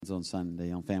on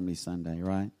Sunday, on Family Sunday,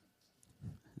 right?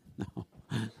 No.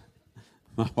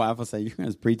 My wife will say, "You're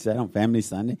going to preach that on Family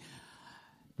Sunday?"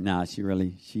 No,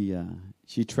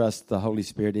 she trusts the Holy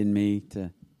Spirit in me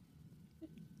to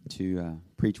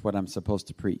preach what I'm supposed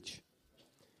to preach.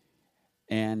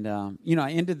 And,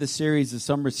 I ended the series, the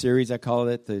summer series, I call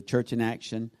it the Church in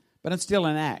Action, but I'm still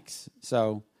in Acts.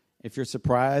 So if you're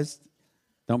surprised,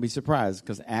 don't be surprised,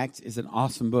 because Acts is an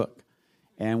awesome book.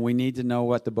 And we need to know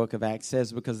what the book of Acts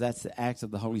says, because that's the acts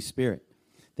of the Holy Spirit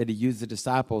that he used the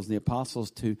disciples and the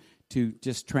apostles to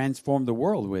just transform the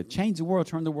world with, change the world,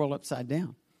 turn the world upside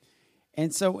down.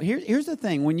 And so here's the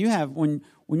thing: when you have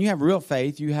real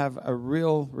faith, you have a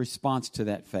real response to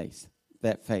that faith.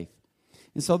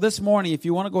 And so this morning, if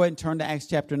you want to go ahead and turn to Acts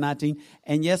chapter 19,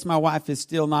 and yes, my wife is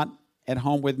still not at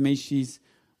home with me.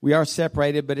 We are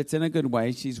separated, but it's in a good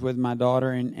way. She's with my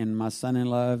daughter and my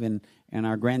son-in-law and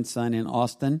our grandson in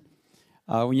Austin.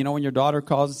 When your daughter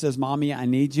calls and says, "Mommy, I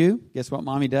need you," guess what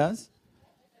Mommy does?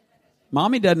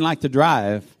 Mommy doesn't like to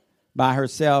drive by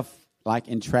herself, like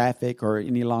in traffic or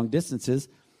any long distances.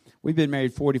 We've been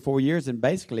married 44 years, and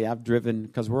basically I've driven,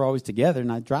 because we're always together,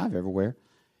 and I drive everywhere.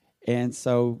 And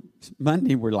so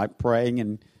Monday we're like praying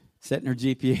and setting her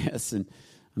GPS, and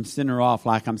I'm sending her off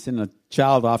like I'm sending a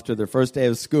child off to their first day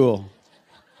of school.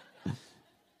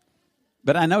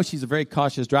 But I know she's a very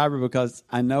cautious driver because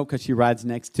she rides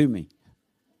next to me.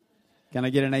 Can I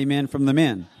get an amen from the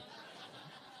men?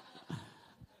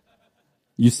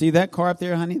 You see that car up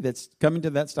there, honey, that's coming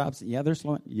to that stop sign? Yeah, they're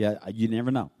slowing. Yeah, you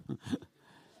never know.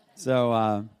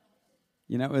 So,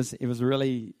 it was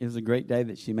a great day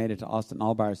that she made it to Austin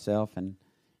all by herself. And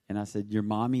I said, "Your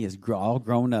mommy is all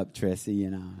grown up, Tressie."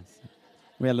 So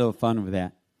we had a little fun with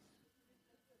that.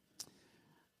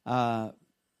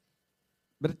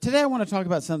 But today I want to talk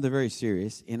about something very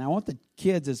serious. And I want the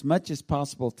kids as much as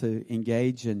possible to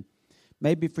engage, and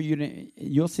maybe for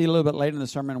you'll see a little bit later in the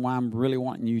sermon why I'm really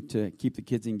wanting you to keep the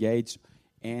kids engaged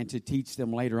and to teach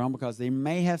them later on, because they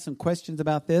may have some questions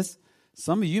about this.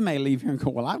 Some of you may leave here and go,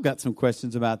 "Well, I've got some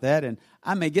questions about that, and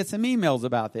I may get some emails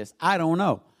about this." I don't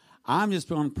know. I'm just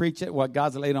going to preach it, what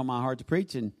God's laid on my heart to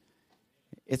preach, and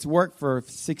it's worked for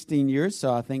 16 years,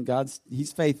 so I think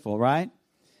He's faithful, right?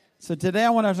 So today I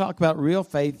want to talk about real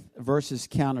faith versus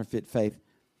counterfeit faith.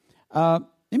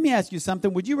 Let me ask you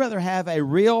something. Would you rather have a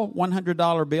real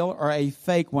 $100 bill or a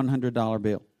fake $100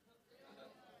 bill?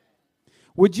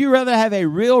 Would you rather have a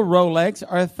real Rolex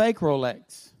or a fake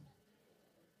Rolex?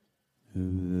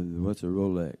 What's a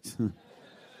Rolex?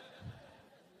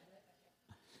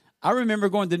 I remember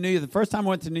going to New York. The first time I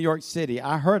went to New York City,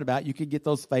 I heard about you could get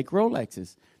those fake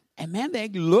Rolexes. And, man, they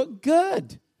look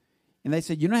good. And they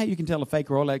said, "You know how you can tell a fake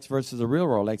Rolex versus a real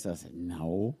Rolex?" I said,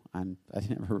 "No, I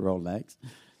didn't have a Rolex.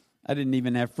 I didn't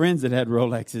even have friends that had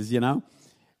Rolexes,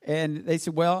 And they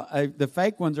said, "Well, the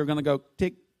fake ones are going to go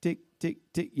tick, tick, tick,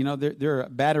 tick. They're a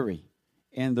battery.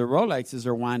 And the Rolexes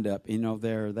are wind up.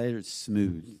 They're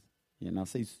smooth.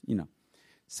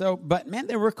 So, but, man,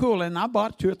 they were cool. And I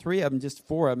bought 2 or 3 of them, just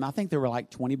 4 of them. I think they were like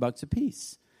 $20 a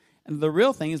piece. And the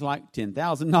real thing is like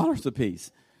 $10,000 a piece.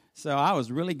 So I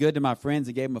was really good to my friends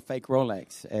and gave them a fake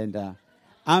Rolex. And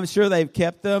I'm sure they've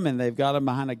kept them, and they've got them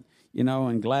behind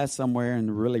in glass somewhere,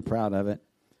 and really proud of it.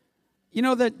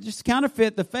 That just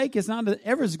counterfeit, the fake is not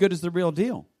ever as good as the real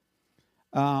deal.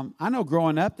 I know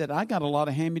growing up that I got a lot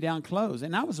of hand-me-down clothes,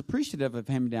 and I was appreciative of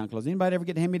hand-me-down clothes. Anybody ever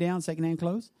get hand-me-down, second-hand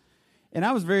clothes? And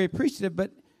I was very appreciative,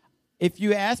 but if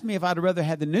you asked me if I'd rather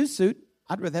have the new suit,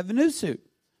 I'd rather have the new suit.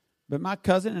 But my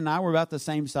cousin and I were about the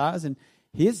same size, and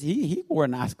he wore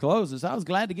nice clothes, and so I was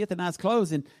glad to get the nice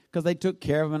clothes, and because they took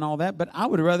care of him and all that. But I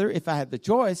would rather, if I had the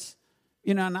choice,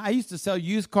 and I used to sell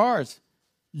used cars,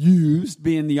 used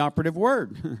being the operative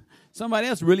word. Somebody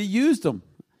else really used them.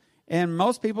 And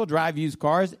most people drive used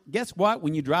cars. Guess what?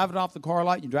 When you drive it off the car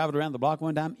lot, you drive it around the block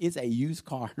one time, it's a used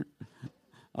car.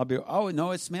 Oh,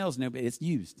 no, it smells new, but it's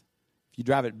used. If you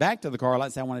drive it back to the car lot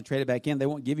and say, "I want to trade it back in," they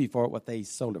won't give you for it what they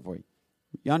sold it for you.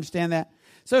 You understand that?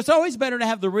 So it's always better to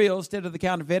have the real instead of the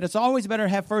counterfeit. It's always better to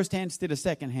have firsthand instead of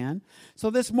secondhand. So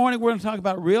this morning we're going to talk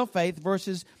about real faith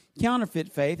versus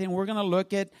counterfeit faith, and we're going to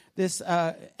look at this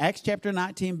Acts chapter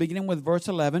 19, beginning with verse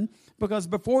 11, because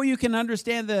before you can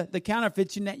understand the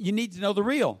counterfeit, you need to know the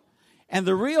real. And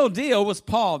the real deal was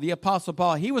Paul, the Apostle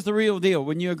Paul. He was the real deal.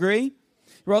 Wouldn't you agree?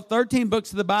 He wrote 13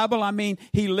 books of the Bible. I mean,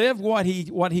 he lived what he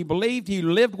believed. He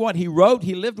lived what he wrote.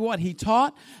 He lived what he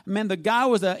taught. I mean, the guy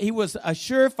was a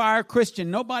surefire Christian.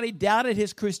 Nobody doubted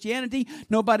his Christianity.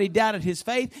 Nobody doubted his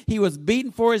faith. He was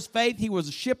beaten for his faith. He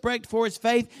was shipwrecked for his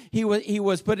faith. He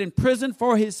was put in prison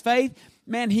for his faith.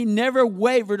 Man, he never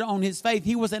wavered on his faith.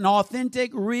 He was an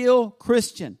authentic, real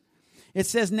Christian. It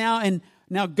says now in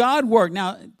Now, God worked.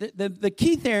 Now, the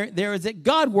key there is that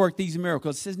God worked these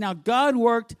miracles. It says, now God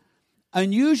worked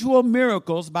unusual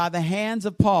miracles by the hands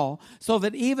of Paul, so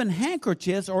that even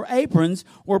handkerchiefs or aprons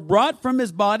were brought from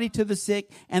his body to the sick,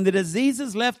 and the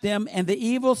diseases left them, and the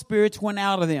evil spirits went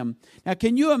out of them. Now,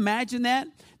 can you imagine that?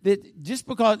 That just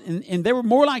because, and they were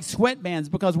more like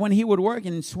sweatbands, because when he would work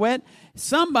in sweat,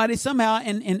 somebody somehow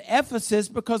in Ephesus,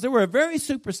 because they were a very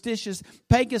superstitious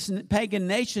pagan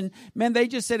nation, man, they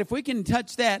just said, if we can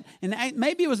touch that, and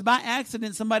maybe it was by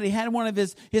accident somebody had one of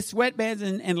his sweatbands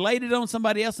and laid it on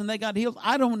somebody else and they got healed.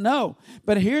 I don't know.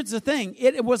 But here's the thing.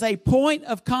 It was a point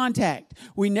of contact.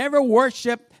 They never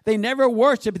worshiped.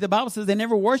 The Bible says they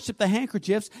never worshiped the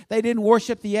handkerchiefs. They didn't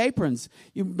worship the aprons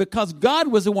because God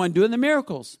was the one doing the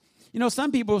miracles. You know,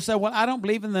 some people say, well, I don't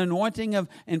believe in the anointing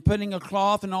and putting a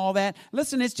cloth and all that.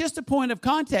 Listen, it's just a point of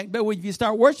contact. But if you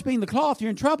start worshiping the cloth,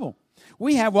 you're in trouble.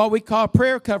 We have what we call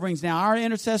prayer coverings now. Our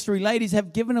intercessory ladies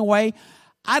have given away,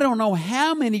 I don't know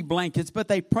how many blankets, but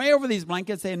they pray over these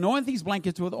blankets. They anoint these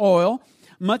blankets with oil.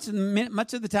 Much of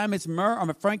the time it's myrrh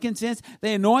or frankincense.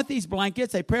 They anoint these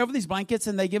blankets. They pray over these blankets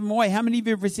and they give them away. How many of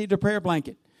you have received a prayer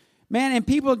blanket? Man, and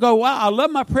people go, wow, I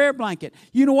love my prayer blanket.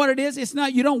 You know what it is? It's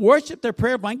not, you don't worship their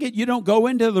prayer blanket. You don't go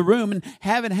into the room and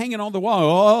have it hanging on the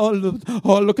wall.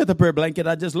 Oh, look at the prayer blanket.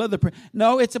 I just love the prayer.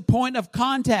 No, it's a point of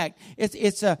contact.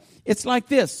 It's like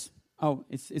this. Oh,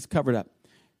 it's covered up.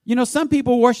 You know, some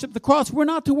people worship the cross. We're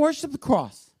not to worship the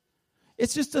cross.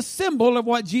 It's just a symbol of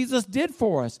what Jesus did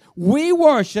for us. We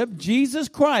worship Jesus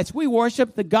Christ. We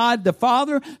worship the God, the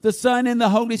Father, the Son, and the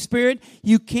Holy Spirit.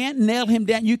 You can't nail him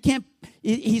down.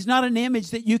 He's not an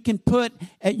image that you can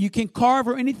you can carve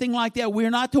or anything like that. We're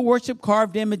not to worship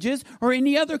carved images or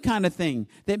any other kind of thing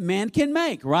that man can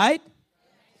make, right?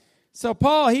 So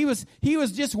Paul, he was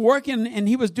just working and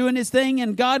he was doing his thing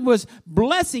and God was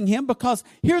blessing him because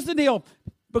here's the deal.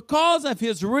 Because of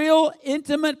his real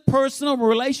intimate personal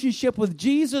relationship with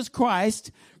Jesus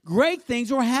Christ, great things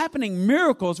were happening.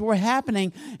 Miracles were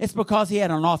happening. It's because he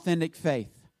had an authentic faith.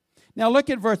 Now look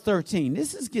at verse 13.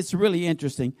 This gets really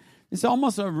interesting. It's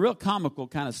almost a real comical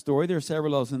kind of story. There are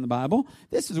several of those in the Bible.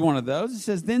 This is one of those. It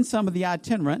says, then some of the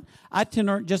itinerant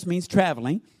just means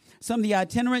traveling. Some of the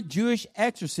itinerant Jewish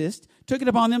exorcists took it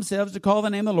upon themselves to call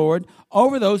the name of the Lord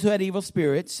over those who had evil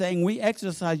spirits, saying, we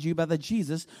exorcise you by the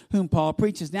Jesus whom Paul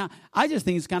preaches. Now, I just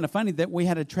think it's kind of funny that we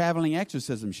had a traveling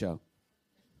exorcism show.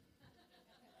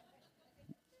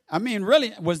 I mean,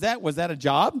 really, was that a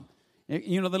job?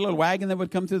 You know, the little wagon that would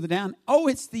come through the town? Oh,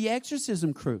 it's the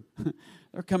exorcism crew.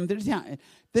 They're coming to the town.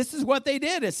 This is what they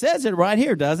did. It says it right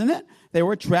here, doesn't it? They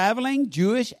were traveling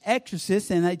Jewish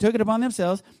exorcists, and they took it upon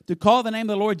themselves to call the name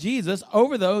of the Lord Jesus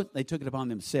over those. They took it upon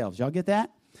themselves. Y'all get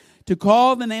that? To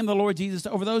call the name of the Lord Jesus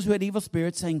over those who had evil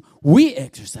spirits, saying, we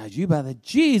exorcise you by the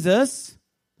Jesus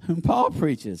whom Paul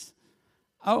preaches.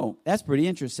 Oh, that's pretty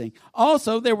interesting.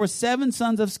 Also, there were 7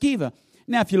 sons of Sceva.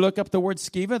 Now, if you look up the word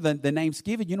Sceva, the name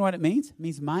Sceva, you know what it means? It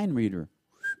means mind reader.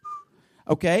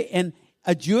 Okay, and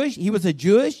he was a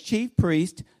Jewish chief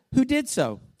priest who did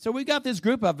so. So we got this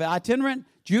group of itinerant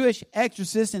Jewish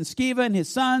exorcists and Sceva and his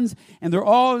sons, and they're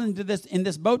all in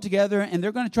this boat together, and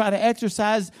they're going to try to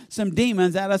exorcise some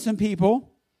demons out of some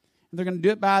people. And they're going to do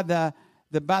it by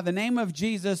the name of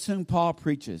Jesus whom Paul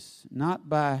preaches, not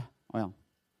by, well,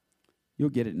 you'll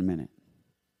get it in a minute.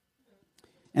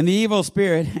 And the evil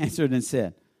spirit answered and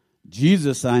said,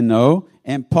 Jesus I know,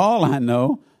 and Paul I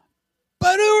know,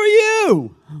 but who are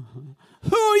you?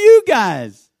 Who are you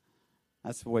guys?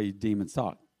 That's the way demons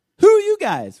talk. Who are you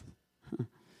guys?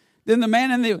 Then the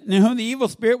man in whom the evil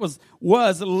spirit was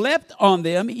leapt on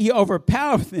them. He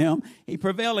overpowered them. He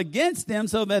prevailed against them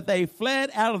so that they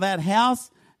fled out of that house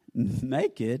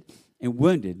naked and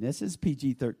wounded. This is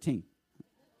PG-13.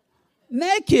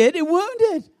 Naked and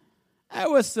wounded.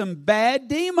 That was some bad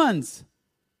demons.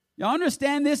 Y'all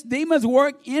understand this? Demons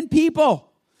work in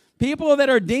people. People that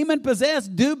are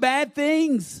demon-possessed do bad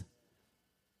things.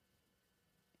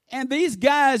 And these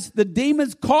guys, the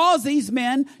demons, cause these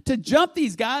men to jump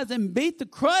these guys and beat the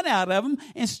crud out of them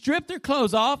and strip their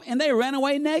clothes off, and they ran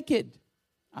away naked.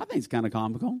 I think it's kind of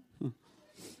comical.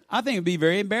 I think it'd be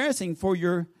very embarrassing for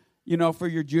your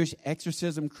Jewish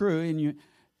exorcism crew. And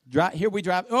here we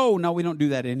drive. Oh, no, we don't do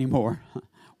that anymore.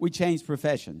 We changed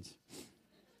professions.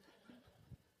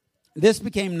 This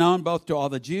became known both to all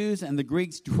the Jews and the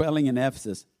Greeks dwelling in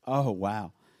Ephesus. Oh,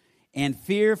 wow. And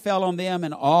fear fell on them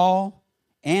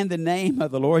and the name of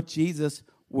the Lord Jesus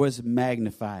was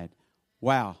magnified.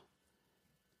 Wow.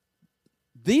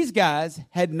 These guys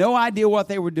had no idea what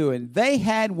they were doing. They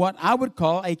had what I would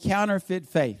call a counterfeit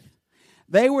faith.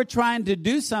 They were trying to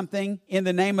do something in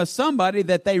the name of somebody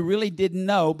that they really didn't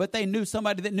know, but they knew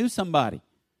somebody that knew somebody.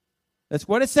 That's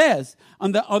what it says.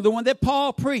 On the one that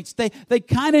Paul preached, they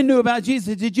kind of knew about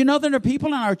Jesus. Did you know there are people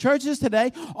in our churches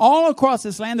today, all across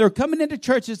this land, they're coming into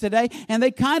churches today, and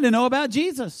they kind of know about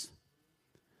Jesus.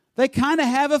 They kind of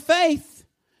have a faith.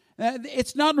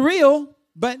 It's not real,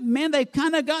 but man, they've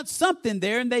kind of got something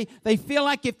there, and they feel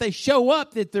like if they show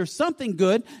up that there's something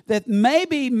good, that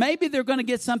maybe they're going to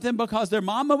get something because their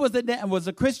mama was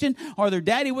a Christian, or their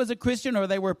daddy was a Christian, or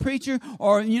they were a preacher,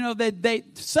 or they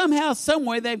somehow, some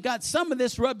way they've got some of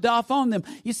this rubbed off on them.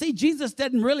 You see, Jesus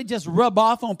doesn't really just rub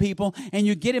off on people and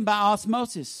you get him by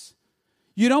osmosis.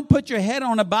 You don't put your head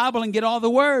on a Bible and get all the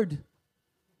word.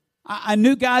 I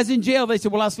knew guys in jail. They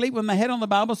said, "Well, I sleep with my head on the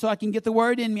Bible so I can get the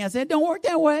word in me." I said, "Don't work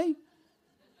that way."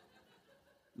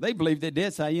 They believed it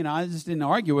did, so I just didn't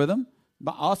argue with them.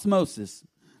 By osmosis,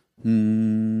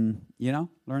 learning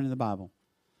the Bible.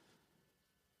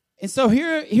 And so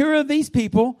here are these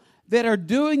people that are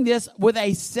doing this with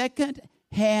a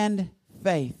second-hand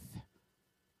faith,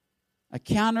 a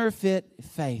counterfeit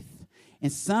faith.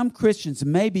 And some Christians,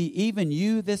 maybe even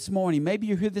you this morning, maybe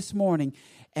you're here this morning,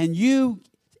 and you,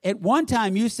 at one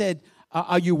time you said,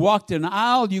 you walked an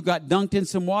aisle, you got dunked in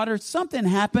some water, something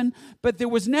happened, but there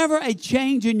was never a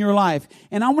change in your life.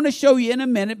 And I want to show you in a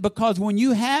minute, because when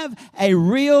you have a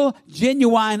real,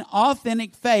 genuine,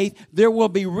 authentic faith, there will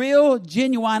be real,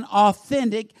 genuine,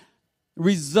 authentic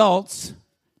results,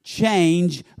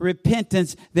 change,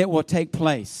 repentance that will take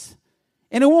place.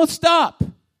 And it won't stop.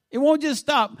 It won't just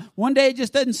stop. One day it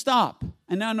just doesn't stop.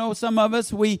 And I know some of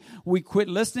us, we quit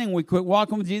listening, we quit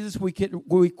walking with Jesus, we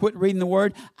quit reading the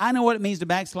Word. I know what it means to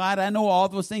backslide. I know all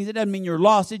those things. It doesn't mean you're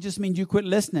lost. It just means you quit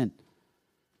listening.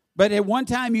 But at one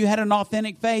time you had an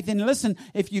authentic faith. And listen,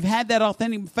 if you've had that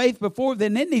authentic faith before,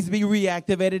 then it needs to be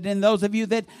reactivated in those of you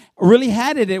that really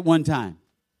had it at one time.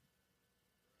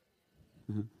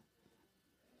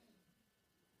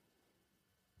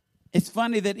 It's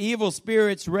funny that evil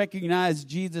spirits recognized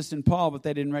Jesus and Paul, but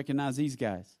they didn't recognize these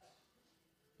guys.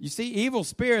 You see, evil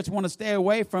spirits want to stay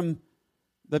away from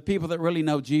the people that really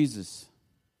know Jesus.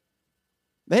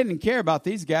 They didn't care about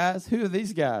these guys. Who are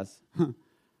these guys?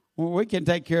 Well, we can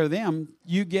take care of them.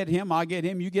 You get him, I'll get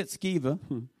him. You get Sceva.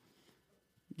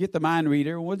 Get the mind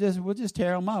reader. We'll just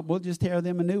tear them up. We'll just tear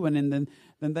them a new one, and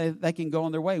then they can go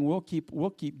on their way. And we'll keep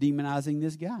demonizing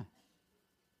this guy.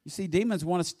 You see, demons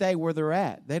want to stay where they're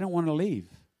at. They don't want to leave.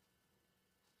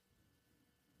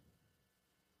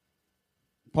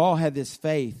 Paul had this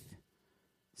faith,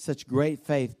 such great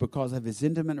faith, because of his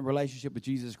intimate relationship with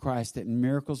Jesus Christ, that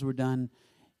miracles were done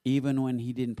even when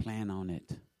he didn't plan on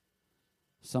it.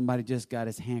 Somebody just got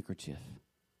his handkerchief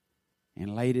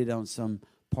and laid it on some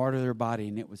part of their body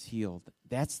and it was healed.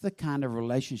 That's the kind of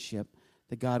relationship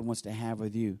that God wants to have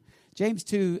with you. James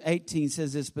 2:18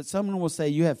 says this, "But someone will say,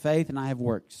 'You have faith and I have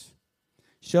works.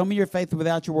 Show me your faith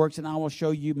without your works, and I will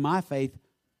show you my faith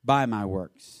by my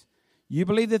works.' You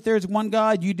believe that there is one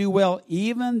God, you do well.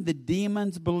 Even the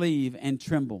demons believe and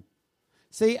tremble."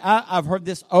 See, I've heard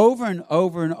this over and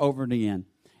over and over again.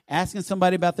 Asking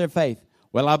somebody about their faith.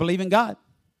 "Well, I believe in God."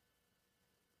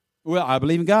 "Well, I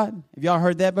believe in God." Have y'all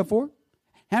heard that before?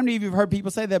 How many of you have heard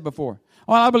people say that before?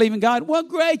 "Well, I believe in God." Well,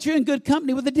 great, you're in good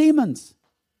company with the demons.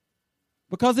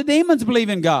 Because the demons believe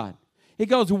in God. It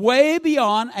goes way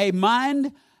beyond a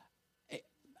mind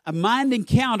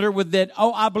encounter with that.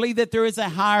 "Oh, I believe that there is a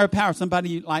higher power." Some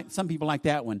people like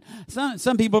that one.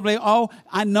 Some people believe, "Oh,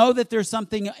 I know that there's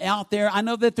something out there. I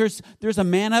know that there's a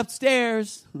man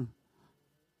upstairs."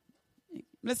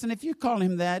 Listen, if you call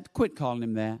him that, quit calling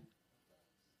him that.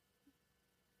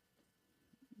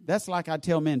 That's like I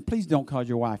tell men, please don't call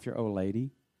your wife your old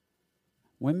lady.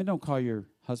 Women, don't call your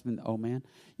husband the old man.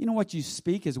 You know what you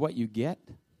speak is what you get.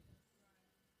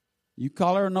 You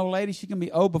call her an old lady, she can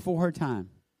be old before her time.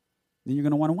 Then you're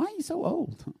going to wonder, why are you so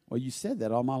old? Well, you said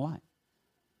that all my life.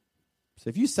 So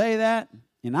if you say that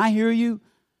and I hear you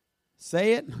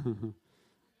say it,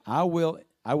 I will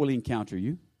encounter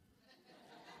you.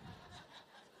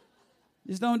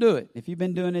 Just don't do it. If you've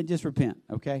been doing it, just repent,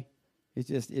 okay?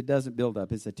 It doesn't build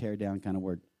up. It's a tear down kind of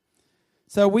word.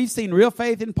 So we've seen real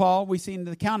faith in Paul. We've seen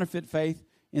the counterfeit faith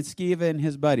in Sceva and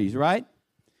his buddies, right?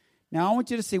 Now I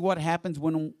want you to see what happens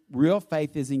when real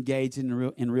faith is engaged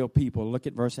in real people. Look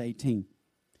at verse 18.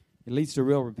 It leads to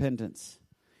real repentance.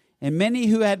 "And many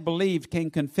who had believed came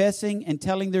confessing and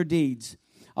telling their deeds.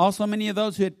 Also many of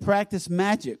those who had practiced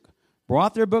magic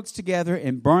brought their books together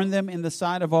and burned them in the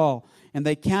sight of all. And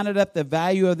they counted up the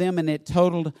value of them, and it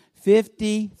totaled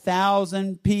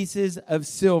 50,000 pieces of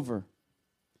silver."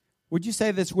 Would you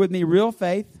say this with me? Real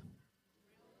faith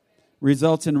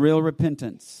results in real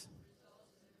repentance.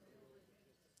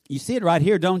 You see it right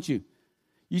here, don't you?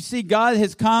 You see, God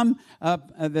has come,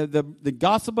 the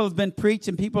gospel has been preached,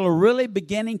 and people are really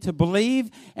beginning to believe.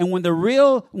 And when the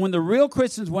real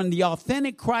Christians, when the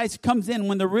authentic Christ comes in,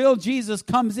 when the real Jesus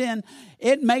comes in,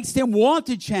 it makes them want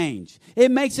to change. It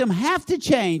makes them have to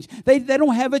change. They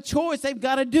don't have a choice. They've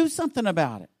got to do something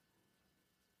about it.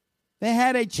 They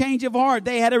had a change of heart.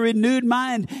 They had a renewed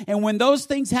mind. And when those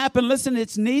things happen, listen,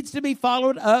 it needs to be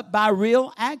followed up by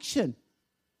real action.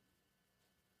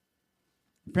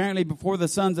 Apparently, before the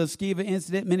Sons of Sceva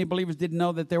incident, many believers didn't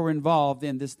know that they were involved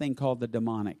in this thing called the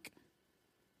demonic.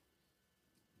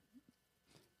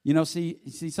 You know, see,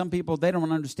 some people, they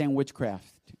don't understand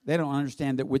witchcraft. They don't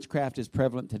understand that witchcraft is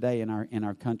prevalent today in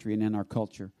our country and in our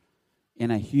culture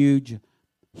in a huge,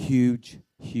 huge,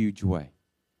 huge way.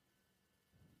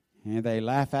 And they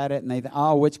laugh at it and they think,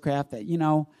 oh, witchcraft, that, you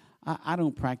know, I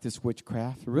don't practice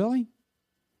witchcraft. Really?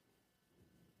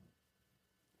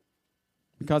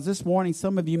 Because this morning,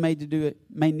 some of you may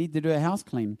need to do a house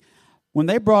cleaning. When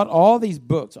they brought all these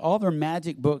books, all their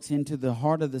magic books into the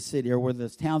heart of the city or where the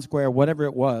town square, whatever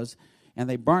it was, and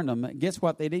they burned them, guess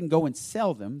what? They didn't go and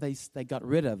sell them. They got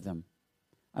rid of them.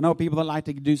 I know people that like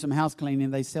to do some house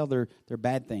cleaning, they sell their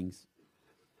bad things.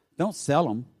 Don't sell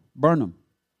them. Burn them.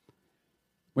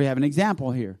 We have an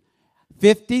example here.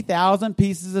 50,000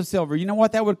 pieces of silver. You know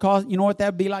what that would cost? You know what that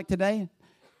would be like today?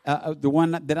 The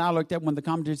one that I looked at when the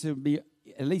commentators would be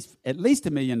at least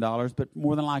 $1 million, but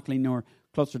more than likely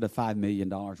closer to $5 million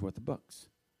worth of books.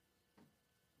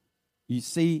 You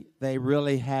see, they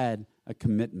really had a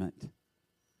commitment.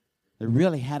 They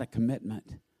really had a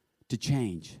commitment to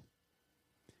change.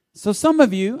 So some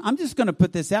of you, I'm just going to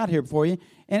put this out here for you,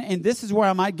 and this is where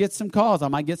I might get some calls. I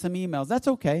might get some emails. That's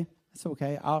okay. That's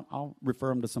okay. I'll refer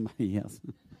them to somebody else.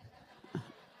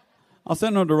 I'll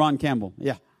send them to Ron Campbell.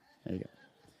 Yeah, there you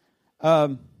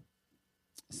go.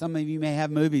 Some of you may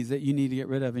have movies that you need to get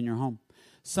rid of in your home.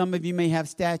 Some of you may have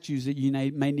statues that you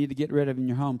may need to get rid of in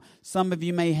your home. Some of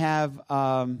you may have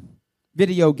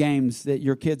video games that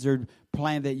your kids are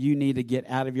playing that you need to get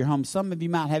out of your home. Some of you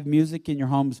might have music in your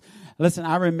homes. Listen,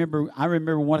 I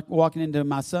remember walking into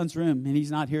my son's room, and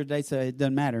he's not here today, so it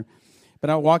doesn't matter. But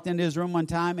I walked into his room one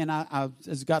time, and I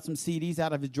just got some CDs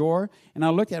out of his drawer, and I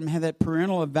looked at him and had that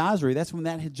parental advisory. That's when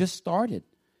that had just started.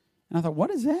 And I thought, what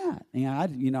is that?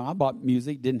 And I bought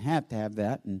music, didn't have to have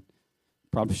that, and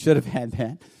probably should have had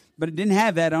that. But it didn't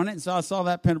have that on it, and so I saw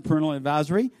that parental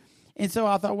advisory. And so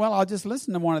I thought, well, I'll just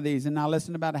listen to one of these. And I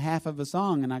listened about a half of a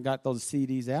song, and I got those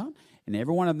CDs out. And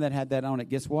every one of them that had that on it,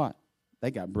 guess what? They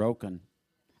got broken.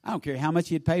 I don't care how much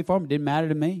he had paid for them. It didn't matter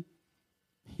to me.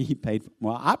 He paid,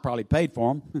 I probably paid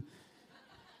for them.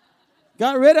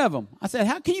 Got rid of them. I said,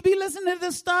 how can you be listening to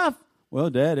this stuff? Well,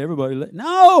 Dad, everybody.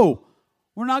 No,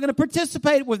 we're not going to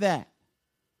participate with that.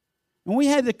 And we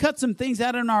had to cut some things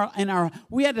out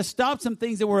we had to stop some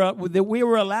things that we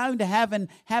were allowing to happen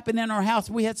in our house.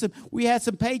 We had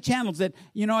some paid channels that,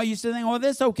 I used to think, well,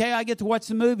 this okay, I get to watch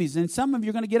some movies. And some of you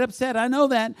are going to get upset, I know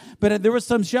that. But there were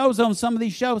some shows on some of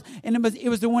these shows, and it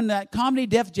was the one that Comedy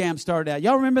Def Jam started out.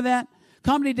 Y'all remember that?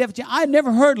 Comedy Def Jam. I'd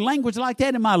never heard language like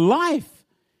that in my life.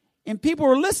 And people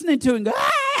were listening to it and go,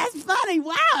 that's funny.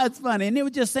 Wow, that's funny. And they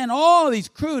were just saying all these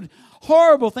crude,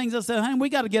 horrible things. I said, honey, we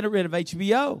got to get rid of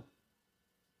HBO.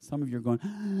 Some of you are going,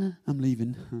 I'm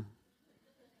leaving.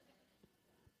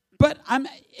 But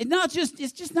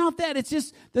it's just not that. It's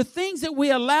just the things that we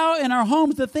allow in our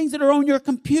homes, the things that are on your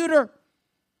computer,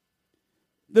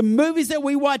 the movies that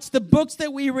we watch, the books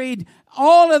that we read,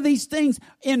 all of these things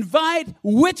invite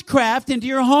witchcraft into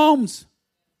your homes.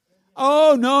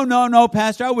 Oh, no,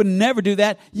 Pastor, I would never do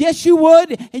that. Yes, you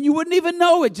would, and you wouldn't even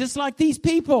know it, just like these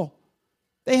people.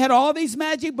 They had all these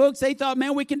magic books. They thought,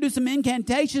 man, we can do some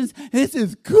incantations. This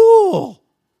is cool.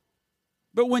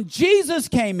 But when Jesus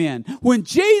came in,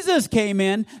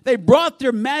 they brought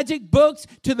their magic books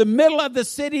to the middle of the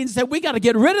city and said, we got to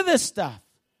get rid of this stuff.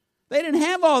 They didn't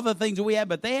have all the things that we had,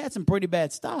 but they had some pretty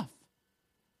bad stuff.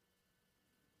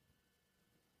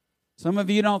 Some of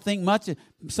you don't think much.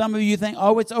 Some of you think,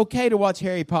 oh, it's okay to watch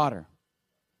Harry Potter.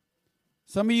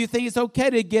 Some of you think it's okay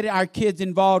to get our kids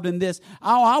involved in this.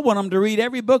 Oh, I want them to read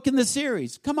every book in the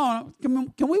series. Come on,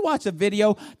 can we watch a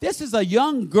video? This is a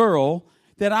young girl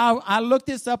that I looked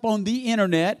this up on the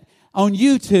internet, on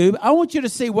YouTube. I want you to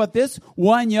see what this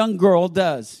one young girl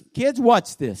does. Kids,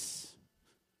 watch this.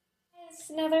 It's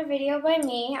another video by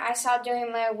me. I stopped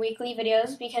doing my weekly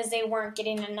videos because they weren't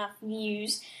getting enough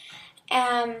views.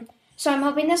 So I'm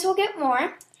hoping this will get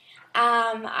more.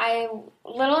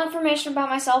 Little information about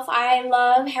myself. I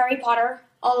love Harry Potter.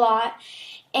 a lot.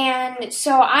 And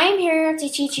so I'm here to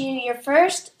teach you your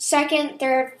first, second,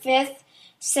 third, fifth,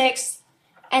 sixth,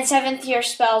 and seventh year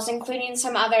spells, including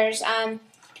some others. The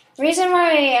reason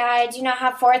why I do not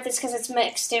have fourth is because it's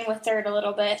mixed in with third a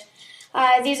little bit.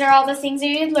 These are all the things that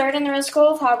you'd learn in the Real School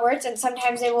of Hogwarts, and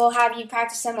sometimes they will have you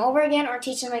practice them over again or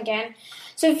teach them again.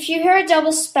 So if you hear a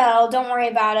double spell, don't worry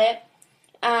about it.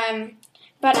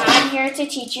 But I'm here to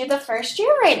teach you the first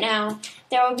year right now.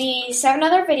 There will be 7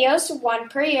 other videos, 1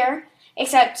 per year,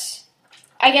 except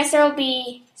I guess there will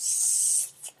be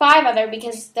 5 other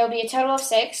because there will be a total of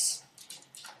 6.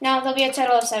 No, there will be a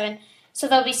total of 7, so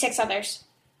there will be 6 others.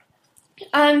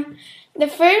 The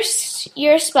first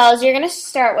year spells you're going to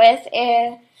start with,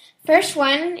 first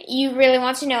one you really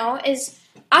want to know is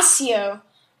Accio.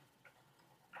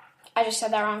 I just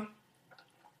said that wrong.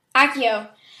 Accio.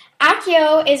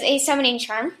 Accio is a summoning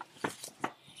charm.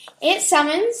 It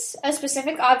summons a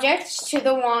specific object to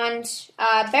the wand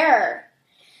bearer.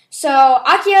 So,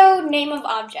 Accio, name of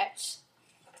object.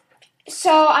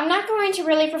 So, I'm not going to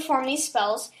really perform these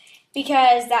spells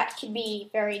because that could be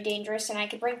very dangerous and I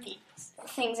could break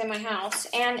things in my house.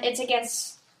 And it's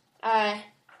against,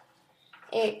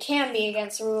 it can be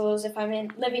against the rules if I'm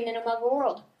living in a Muggle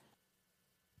world.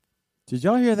 Did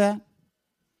y'all hear that?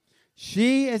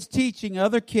 She is teaching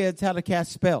other kids how to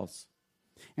cast spells.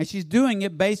 And she's doing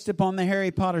it based upon the Harry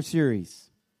Potter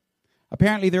series.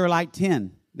 Apparently there are like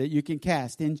 10 that you can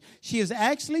cast. And she is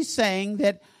actually saying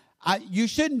that you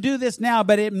shouldn't do this now,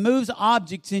 but it moves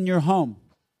objects in your home.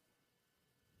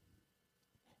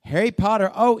 Harry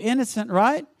Potter, oh, innocent,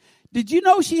 right? Did you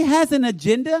know she has an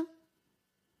agenda?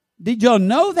 Did y'all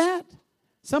know that?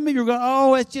 Some of you are going,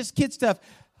 oh, it's just kid stuff.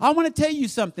 I want to tell you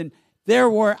something.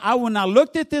 When I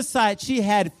looked at this site, she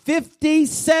had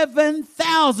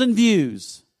 57,000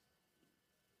 views.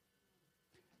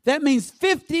 That means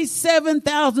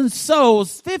 57,000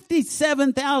 souls,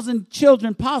 57,000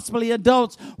 children, possibly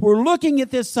adults, were looking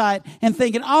at this site and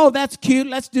thinking, "Oh, that's cute.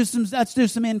 Let's do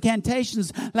some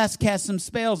incantations. Let's cast some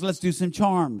spells. Let's do some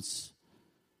charms."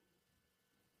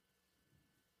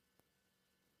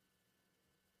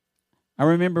 I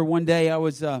remember one day I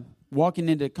was walking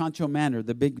into Concho Manor,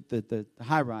 the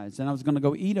high rise, and I was going to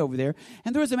go eat over there.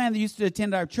 And there was a man that used to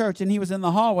attend our church, and he was in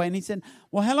the hallway, and he said,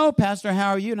 "Well, hello, Pastor. How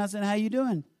are you?" And I said, "How you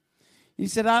doing?" He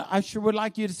said, I sure would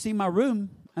like you to see my room.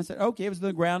 I said, okay. It was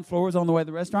the ground floor. It was on the way to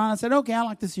the restaurant. I said, okay, I'd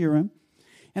like to see your room.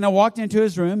 And I walked into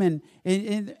his room, and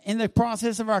in the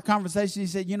process of our conversation, he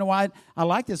said, "You know what? I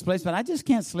like this place, but I just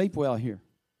can't sleep well here."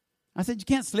 I said, "You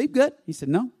can't sleep good?" He said,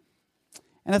 "No."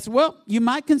 And I said, "Well, you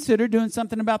might consider doing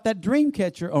something about that dream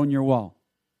catcher on your wall."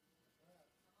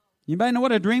 Anybody know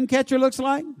what a dream catcher looks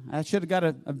like? I should have got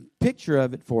a picture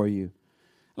of it for you.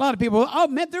 A lot of people, oh,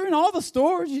 man, they're in all the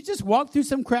stores. You just walk through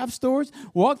some craft stores,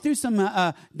 walk through some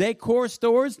decor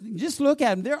stores. Just look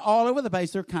at them. They're all over the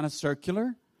place. They're kind of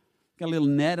circular. Got a little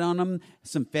net on them,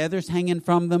 some feathers hanging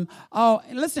from them. Oh,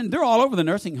 listen, they're all over the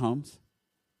nursing homes.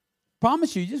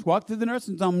 Promise you, just walk through the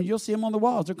nursing home and you'll see them on the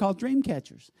walls. They're called dream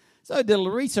catchers. So I did a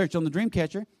little research on the dream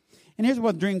catcher. And here's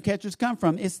where the dream catchers come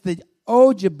from. It's the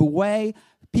Ojibwe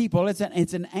people. It's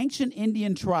an ancient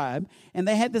Indian tribe, and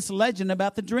they had this legend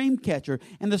about the dream catcher.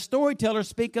 And the storytellers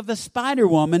speak of the spider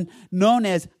woman known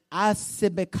as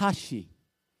Asibikashi.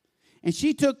 And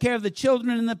she took care of the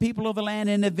children and the people of the land,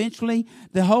 and eventually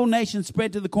the whole nation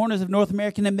spread to the corners of North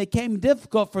America, and it became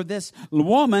difficult for this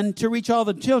woman to reach all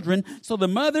the children. So the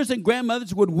mothers and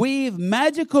grandmothers would weave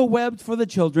magical webs for the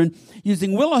children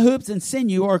using willow hoops and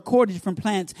sinew or cordage from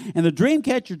plants, and the dream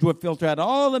catchers would filter out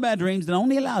all the bad dreams and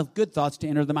only allow good thoughts to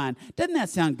enter the mind. Doesn't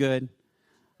that sound good?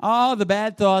 All the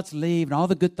bad thoughts leave and all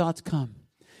the good thoughts come.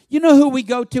 You know who we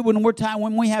go to when we're tired,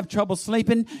 when we have trouble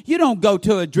sleeping? You don't go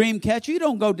to a dream catcher. You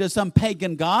don't go to some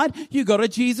pagan god. You go to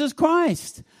Jesus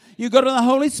Christ. You go to the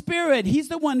Holy Spirit. He's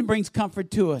the one that brings comfort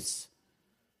to us.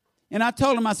 And I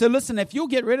told him, I said, listen, if you'll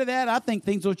get rid of that, I think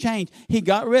things will change. He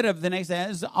got rid of it the next day.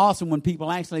 It's awesome when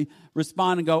people actually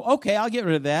respond and go, okay, I'll get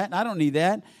rid of that. I don't need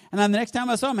that. And then the next time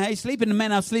I saw him, hey, sleeping, the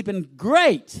man, I'm sleeping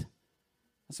great.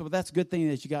 I said, well, that's a good thing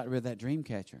that you got rid of that dream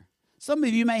catcher. Some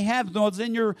of you may have those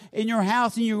in your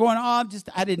house, and you're going, oh,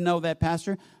 I didn't know that,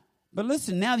 Pastor. But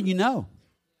listen, now you know.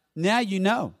 Now you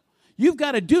know. You've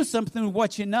got to do something with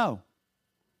what you know.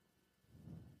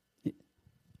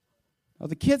 Well,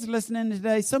 the kids listening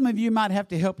today, some of you might have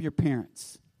to help your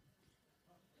parents.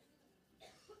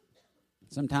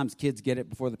 Sometimes kids get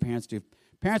it before the parents do.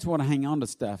 Parents want to hang on to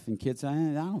stuff, and kids say,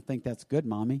 I don't think that's good,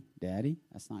 Mommy, Daddy.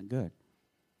 That's not good.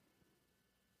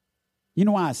 You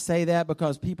know why I say that?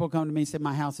 Because people come to me and say,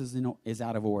 my house is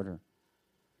out of order.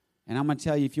 And I'm going to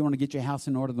tell you, if you want to get your house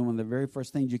in order, then one of the very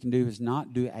first things you can do is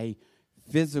not do a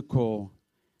physical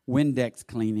Windex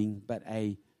cleaning, but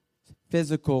a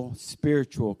physical,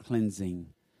 spiritual cleansing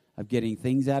of getting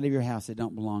things out of your house that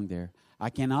don't belong there. I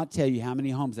cannot tell you how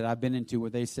many homes that I've been into where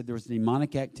they said there was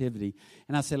demonic activity.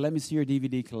 And I said, let me see your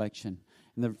DVD collection.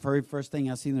 And the very first thing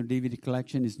I see in their DVD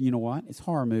collection is, you know what? It's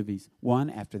horror movies, one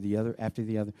after the other, after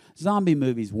the other. Zombie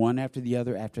movies, one after the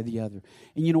other, after the other.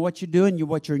 And you know what you're doing?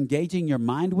 What you're engaging your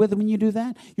mind with when you do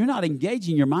that? You're not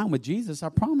engaging your mind with Jesus, I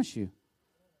promise you.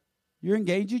 You're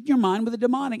engaging your mind with the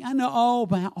demonic. I know,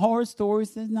 but horror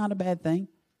stories is not a bad thing.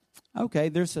 Okay,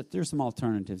 there's some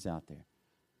alternatives out there.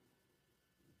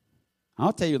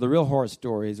 I'll tell you the real horror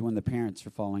story is when the parents are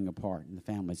falling apart and the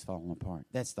family's falling apart.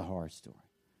 That's the horror story.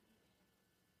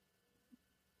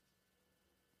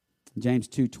 James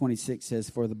 2:26 says,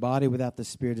 for the body without the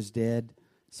spirit is dead,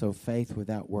 so faith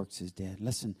without works is dead.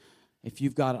 Listen, if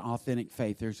you've got an authentic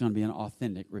faith, there's going to be an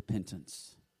authentic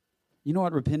repentance. You know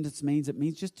what repentance means? It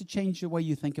means just to change the way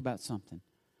you think about something.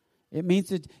 It means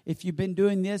that if you've been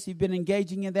doing this, you've been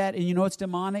engaging in that, and you know it's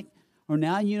demonic, or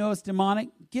now you know it's demonic,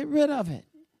 get rid of it.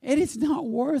 It is not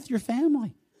worth your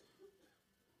family.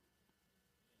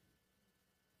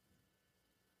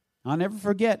 I'll never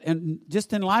forget, and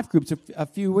just in life groups a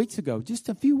few weeks ago,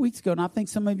 and I think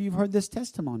some of you have heard this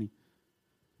testimony.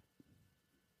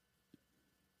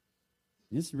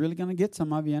 This is really going to get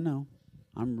some of you, I know.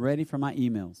 I'm ready for my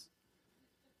emails.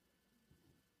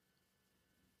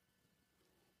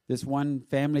 This one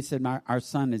family said, our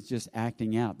son is just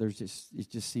acting out. It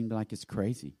just seemed like it's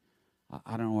crazy.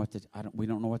 I don't know what to. We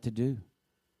don't know what to do.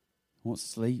 Won't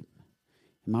sleep.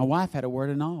 And my wife had a word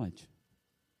of knowledge.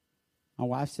 My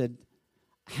wife said,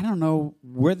 I don't know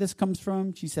where this comes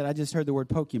from. She said, I just heard the word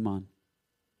Pokemon.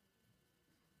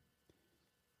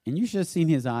 And you should have seen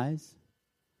his eyes.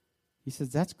 He says,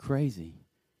 that's crazy.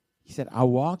 He said, I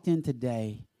walked in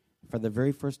today. For the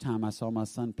very first time, I saw my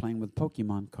son playing with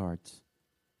Pokemon cards.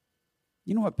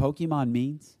 You know what Pokemon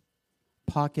means?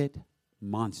 Pocket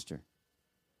monster.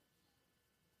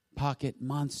 Pocket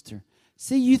monster.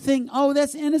 See, you think, oh,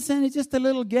 that's innocent. It's just a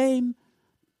little game.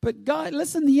 But God,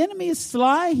 listen, the enemy is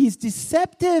sly. He's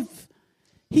deceptive.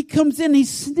 He comes in, he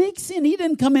sneaks in. He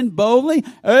didn't come in boldly.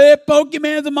 Hey,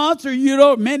 Pokemon's a monster. You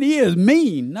know, man, he is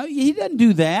mean. No, he doesn't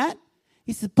do that.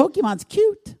 He says, Pokemon's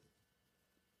cute.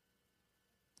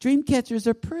 Dream catchers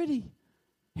are pretty.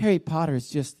 Harry Potter is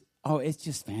just, it's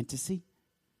just fantasy.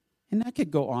 And that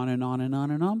could go on and on and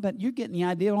on and on, but you're getting the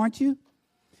idea, aren't you?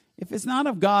 If it's not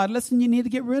of God, listen, you need to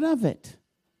get rid of it.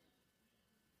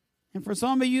 And for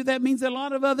some of you, that means a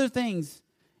lot of other things.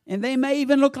 And they may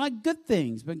even look like good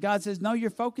things. But God says, no,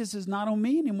 your focus is not on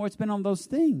me anymore. It's been on those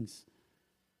things.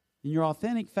 And your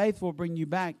authentic faith will bring you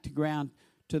back to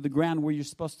the ground where you're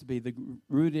supposed to be,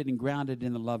 rooted and grounded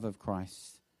in the love of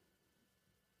Christ.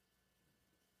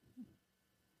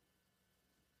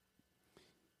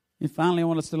 And finally, I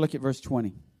want us to look at verse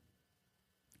 20.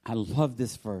 I love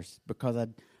this verse because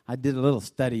I did a little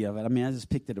study of it. I mean, I just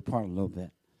picked it apart a little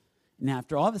bit. Now,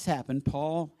 after all this happened,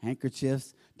 Paul,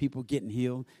 handkerchiefs, people getting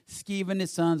healed, Sceva and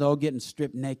his sons all getting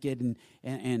stripped naked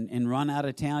and run out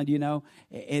of town, you know.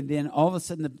 And then all of a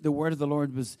sudden the word of the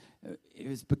Lord was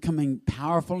becoming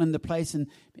powerful in the place, and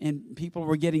people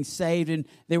were getting saved, and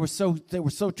they were so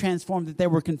transformed that they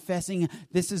were confessing,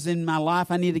 this is in my life,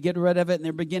 I need to get rid of it. And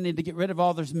they're beginning to get rid of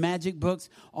all those magic books.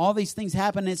 All these things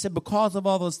happened, and it said because of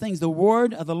all those things, the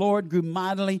word of the Lord grew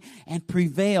mightily and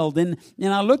prevailed. And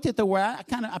I looked at the word.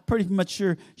 I'm pretty much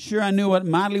sure I knew what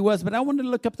mightily was, but I wanted to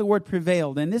look up the word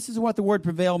prevailed. And this is what the word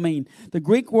prevail means. The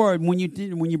Greek word, when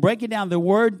you break it down, the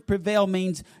word prevail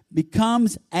means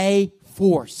becomes a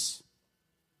force.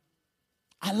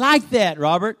 I like that,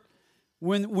 Robert.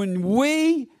 When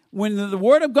the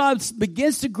word of God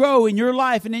begins to grow in your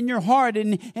life and in your heart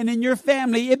and in your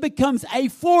family, it becomes a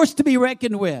force to be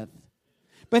reckoned with.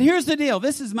 But here's the deal.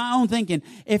 This is my own thinking.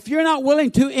 If you're not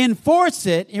willing to enforce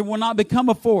it, it will not become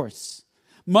a force.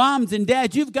 Moms and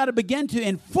dads, you've got to begin to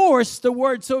enforce the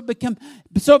word so it can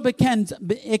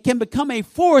become a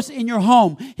force in your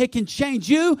home. It can change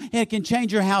you, and it can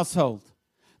change your household.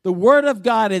 The word of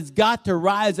God has got to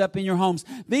rise up in your homes.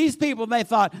 These people, they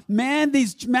thought, man,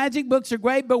 these magic books are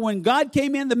great, but when God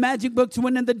came in, the magic books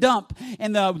went in the dump,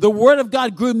 and the word of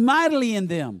God grew mightily in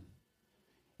them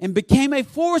and became a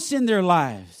force in their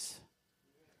lives.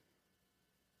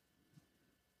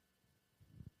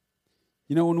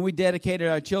 You know, when we dedicated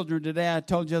our children today, I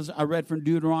told you I read from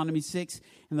Deuteronomy 6.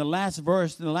 And the last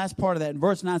verse, the last part of that,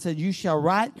 verse 9 says, you shall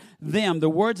write them, the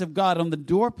words of God, on the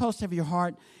doorpost of your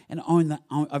heart and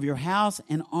of your house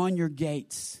and on your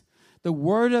gates. The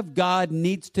word of God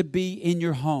needs to be in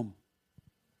your home.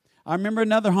 I remember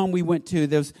another home we went to.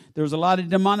 There was a lot of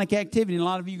demonic activity. And a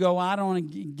lot of you go, I don't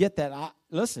want to get that.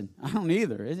 Listen, I don't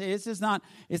either. It's just not.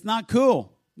 It's not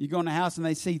cool. You go in a house and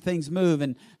they see things move,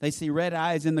 and they see red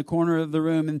eyes in the corner of the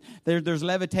room, and there's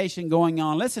levitation going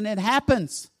on. Listen, it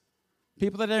happens.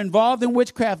 People that are involved in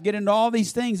witchcraft get into all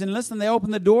these things, and listen, they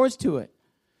open the doors to it.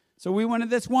 So we went to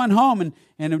this one home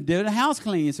and did a house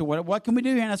cleaning. So what can we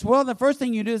do here? And I said, well, the first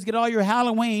thing you do is get all your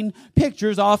Halloween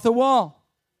pictures off the wall.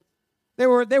 They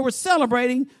were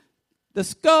celebrating the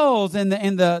skulls and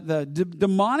the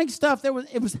demonic stuff. It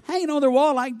was hanging on their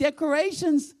wall like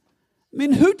decorations. I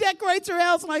mean, who decorates their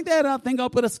house like that? I think I'll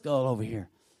put a skull over here.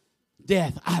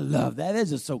 Death. I love that. That's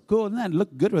just so cool. Doesn't that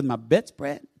look good with my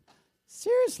bedspread?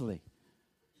 Seriously.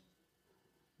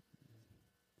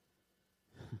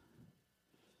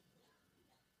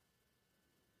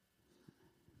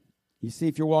 You see,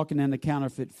 if you're walking in a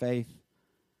counterfeit faith,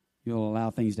 you'll allow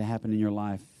things to happen in your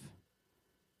life.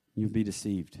 You'll be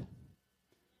deceived.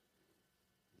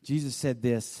 Jesus said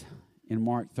this in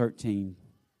Mark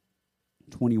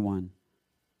 13:21.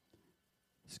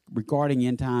 Regarding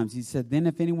end times, he said, then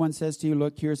if anyone says to you,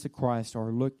 look, here's the Christ,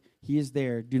 or look, he is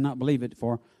there, do not believe it,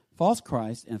 for false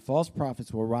Christs and false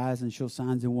prophets will rise and show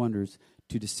signs and wonders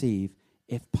to deceive,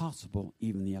 if possible,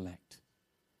 even the elect.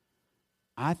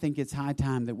 I think it's high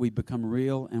time that we become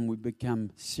real and we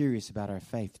become serious about our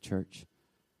faith, church.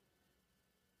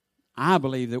 I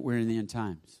believe that we're in the end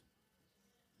times.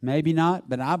 Maybe not,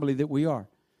 but I believe that we are.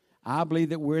 I believe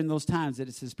that we're in those times that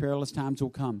it says perilous times will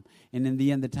come. And in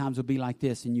the end, the times will be like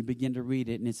this. And you begin to read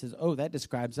it, and it says, oh, that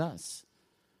describes us.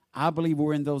 I believe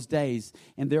we're in those days.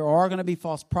 And there are going to be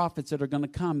false prophets that are going to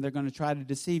come. They're going to try to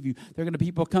deceive you. They're going to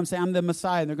people come say, I'm the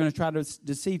Messiah. And they're going to try to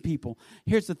deceive people.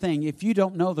 Here's the thing. If you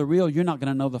don't know the real, you're not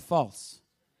going to know the false.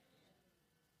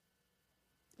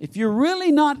 If you're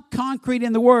really not concrete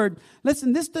in the Word,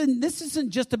 listen, this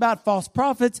isn't just about false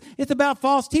prophets. It's about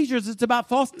false teachers. It's about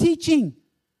false teaching.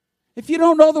 If you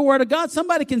don't know the Word of God,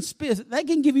 somebody they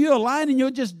can give you a line and you'll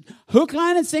just hook,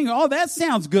 line, and sinker. Oh, that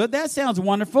sounds good. That sounds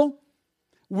wonderful.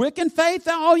 Wiccan faith,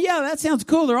 oh yeah, that sounds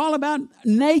cool. They're all about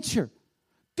nature.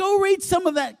 Go read some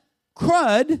of that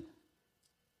crud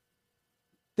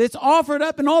that's offered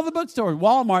up in all the bookstores.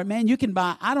 Walmart, man, you can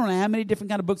buy, I don't know how many different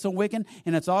kind of books on Wiccan,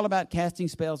 and it's all about casting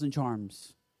spells and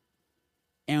charms.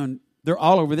 And they're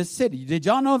all over this city. Did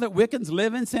y'all know that Wiccans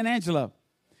live in San Angelo?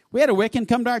 We had a Wiccan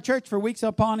come to our church for weeks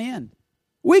upon end.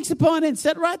 Weeks upon end,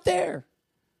 sat right there.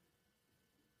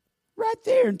 Right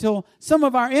there until some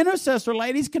of our intercessor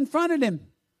ladies confronted him.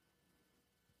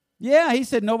 Yeah, he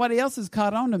said, nobody else has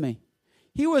caught on to me.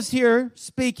 He was here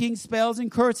speaking spells and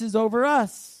curses over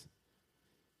us.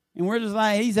 And we're just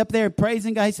like, he's up there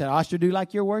praising God. He said, I sure do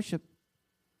like your worship.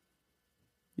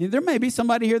 There may be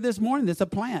somebody here this morning that's a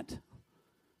plant.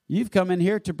 You've come in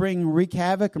here to wreak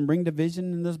havoc and bring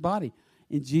division in this body.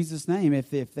 In Jesus' name,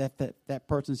 if that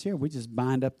person's here, we just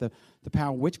bind up the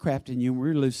power of witchcraft in you,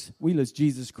 and we lose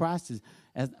Jesus Christ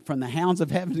as from the hounds of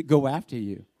heaven to go after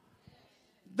you.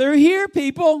 They're here,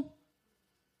 people.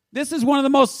 This is one of the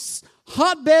most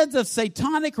hotbeds of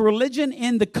satanic religion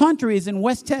in the country is in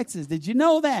West Texas. Did you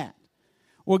know that?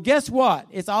 Well, guess what?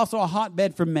 It's also a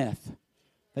hotbed for meth.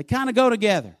 They kind of go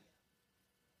together.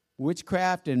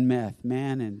 Witchcraft and meth,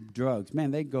 man, and drugs.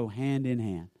 Man, they go hand in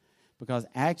hand. Because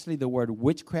actually the word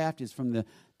witchcraft is from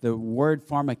the word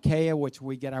pharmakeia, which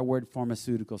we get our word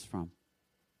pharmaceuticals from.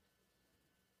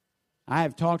 I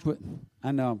have talked with,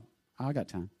 I know, I got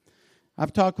time.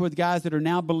 I've talked with guys that are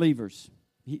now believers.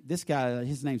 This guy,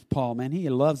 his name's Paul, man. He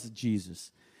loves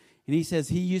Jesus. And he says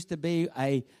he used to be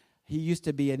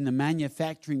in the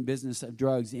manufacturing business of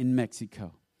drugs in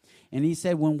Mexico. And he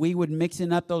said when we would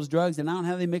mixing up those drugs, and I don't know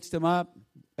how they mixed them up,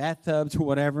 bathtubs or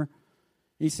whatever,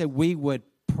 he said we would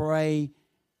pray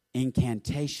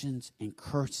incantations and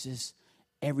curses,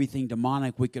 everything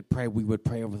demonic we could pray, we would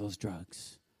pray over those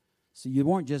drugs. So you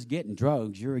weren't just getting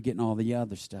drugs, you were getting all the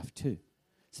other stuff too.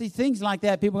 See, things like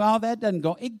that, people go, oh, that doesn't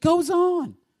go. It goes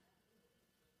on.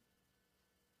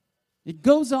 It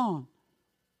goes on.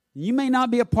 You may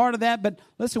not be a part of that, but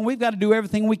listen, we've got to do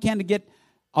everything we can to get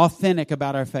authentic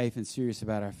about our faith and serious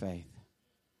about our faith.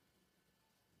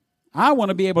 I want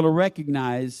to be able to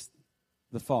recognize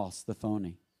the false, the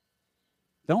phony.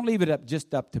 Don't leave it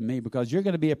just up to me, because you're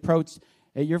going to be approached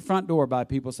at your front door by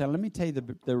people saying, let me tell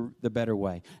you the better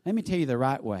way. Let me tell you the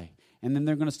right way. And then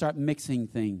they're going to start mixing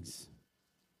things.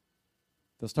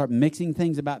 They'll start mixing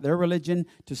things about their religion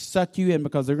to suck you in,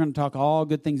 because they're going to talk all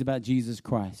good things about Jesus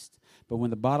Christ. But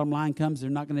when the bottom line comes, they're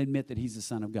not going to admit that he's the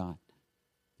Son of God.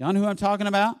 Y'all know who I'm talking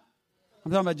about?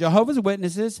 I'm talking about Jehovah's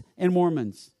Witnesses and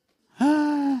Mormons.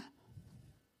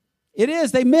 It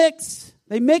is. They mix.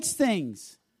 They mix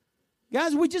things.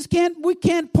 Guys, we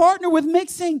can't partner with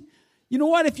mixing. You know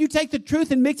what? If you take the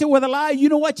truth and mix it with a lie, you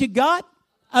know what you got?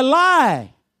 A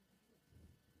lie.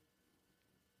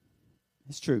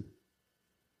 It's true.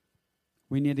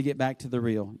 We need to get back to the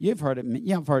real. You've heard it.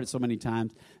 You've heard it so many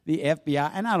times. The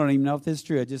FBI, and I don't even know if this is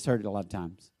true. I just heard it a lot of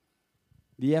times.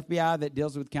 The FBI that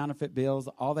deals with counterfeit bills,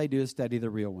 all they do is study the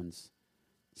real ones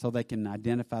so they can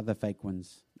identify the fake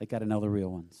ones. They got to know the real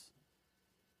ones.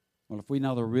 Well, if we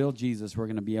know the real Jesus, we're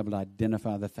going to be able to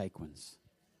identify the fake ones.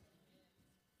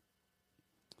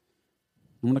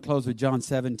 I'm going to close with John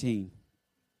 17.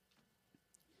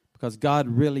 Because God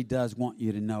really does want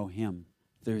you to know him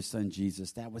through his son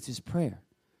Jesus. That was his prayer.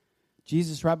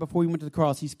 Jesus, right before he went to the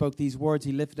cross, he spoke these words.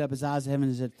 He lifted up his eyes to heaven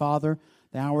and said, Father,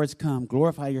 the hour has come.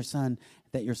 Glorify your Son,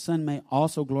 that your Son may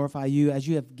also glorify you, as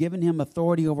you have given him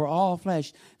authority over all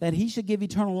flesh, that he should give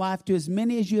eternal life to as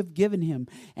many as you have given him.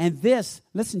 And this,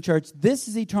 listen, church, this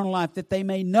is eternal life, that they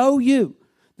may know you,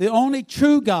 the only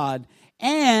true God,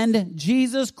 and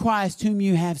Jesus Christ, whom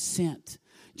you have sent.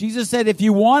 Jesus said, if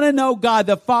you want to know God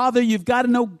the Father, you've got to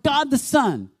know God the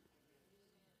Son.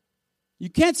 You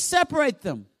can't separate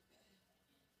them.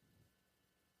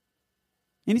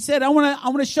 And he said, I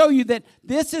want to show you that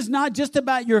this is not just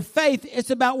about your faith,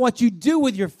 it's about what you do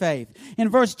with your faith. In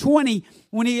verse 20,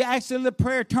 when he actually the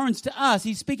prayer turns to us,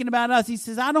 he's speaking about us. He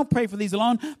says, I don't pray for these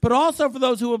alone, but also for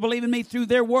those who will believe in me through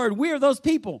their word. We are those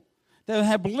people that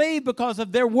have believed because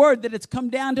of their word, that it's come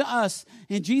down to us,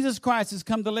 and Jesus Christ has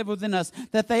come to live within us,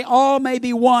 that they all may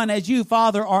be one, as you,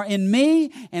 Father, are in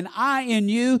me, and I in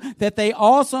you, that they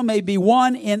also may be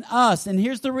one in us. And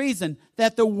here's the reason,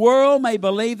 that the world may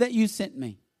believe that you sent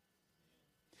me.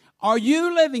 Are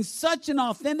you living such an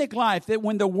authentic life that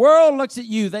when the world looks at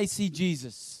you, they see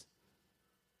Jesus?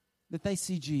 That they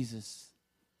see Jesus.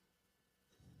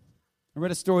 I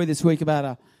read a story this week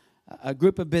about a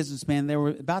group of businessmen. They were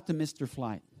about to miss their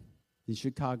flight in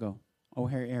Chicago,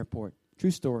 O'Hare Airport.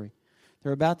 True story. They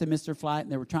were about to miss their flight,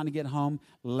 and they were trying to get home,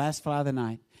 last flight of the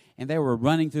night. And they were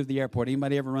running through the airport.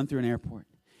 Anybody ever run through an airport?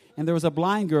 And there was a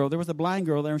blind girl. There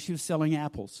there, and she was selling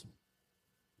apples.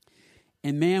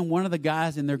 And man, one of the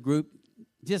guys in their group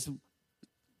just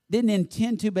didn't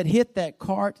intend to, but hit that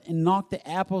cart and knocked the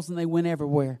apples, and they went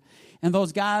everywhere. And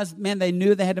those guys, man, they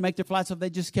knew they had to make their flight, so they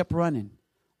just kept running.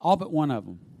 All but one of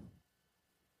them.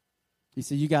 He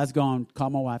said, you guys go on,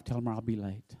 call my wife, tell her I'll be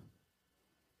late.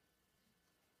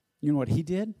 You know what he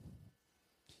did?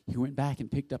 He went back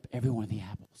and picked up every one of the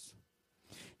apples.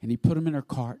 And he put them in her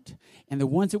cart. And the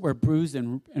ones that were bruised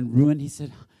and ruined, he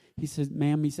said,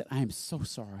 ma'am, I am so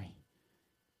sorry.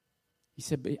 He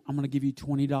said, but I'm going to give you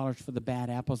 $20 for the bad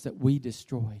apples that we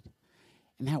destroyed.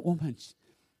 And that woman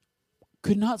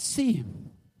could not see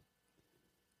him.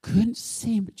 Couldn't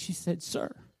see him, but she said,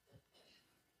 sir,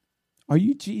 are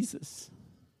you Jesus?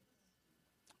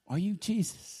 Are you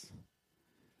Jesus?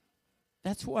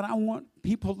 That's what I want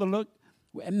people to look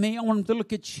at me. I want them to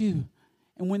look at you.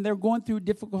 And when they're going through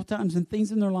difficult times and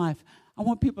things in their life, I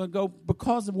want people to go,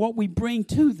 because of what we bring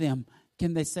to them,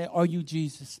 can they say, are you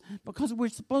Jesus? Because we're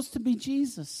supposed to be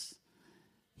Jesus.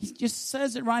 He just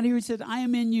says it right here. He said, I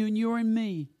am in you and you are in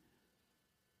me.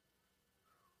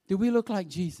 Do we look like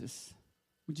Jesus?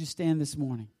 Would you stand this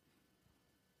morning?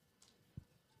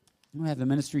 We'll have the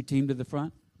ministry team to the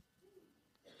front.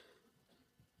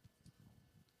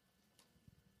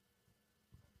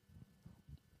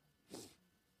 I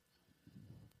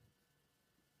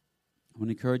want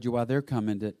to encourage you while they're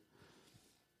coming that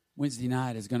Wednesday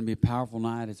night is going to be a powerful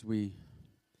night as we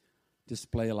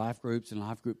display life groups and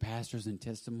life group pastors and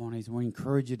testimonies. We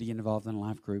encourage you to get involved in a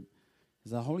life group.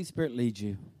 As the Holy Spirit leads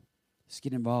you, just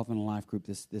get involved in a life group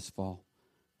this fall.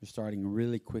 We're starting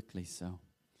really quickly, so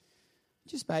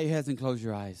just bow your heads and close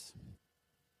your eyes.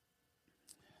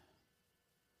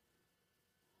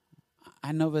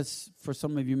 I know this, for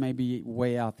some of you, may be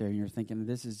way out there, and you're thinking,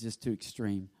 this is just too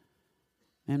extreme.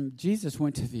 And Jesus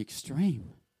went to the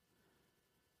extreme.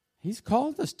 He's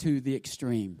called us to the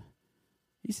extreme.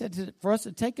 He said for us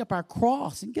to take up our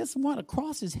cross. And guess what? A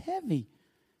cross is heavy.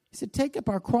 He said, take up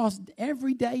our cross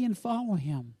every day and follow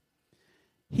him.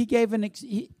 He gave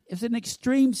it's an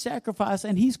extreme sacrifice,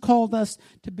 and he's called us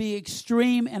to be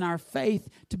extreme in our faith,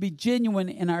 to be genuine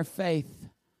in our faith.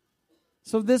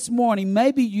 So this morning,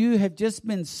 maybe you have just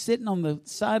been sitting on the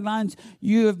sidelines.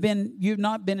 You've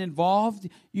not been involved.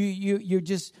 You're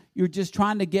just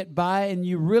trying to get by, and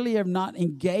you really have not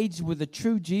engaged with the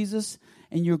true Jesus.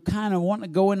 And you're kind of wanting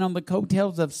to go in on the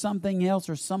coattails of something else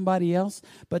or somebody else.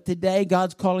 But today,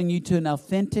 God's calling you to an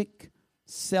authentic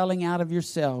selling out of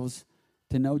yourselves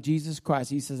to know Jesus Christ.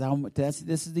 He says,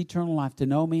 this is eternal life, to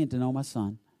know me and to know my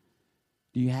Son.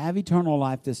 Do you have eternal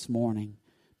life this morning?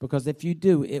 Because if you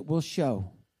do, it will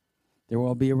show. There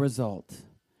will be a result.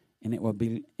 And it will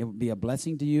be a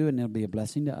blessing to you, and it will be a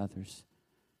blessing to others.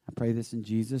 I pray this in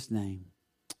Jesus' name.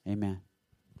 Amen.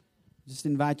 Just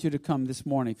invite you to come this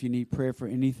morning. If you need prayer for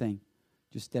anything,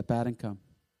 just step out and come.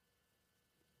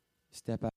 Step out.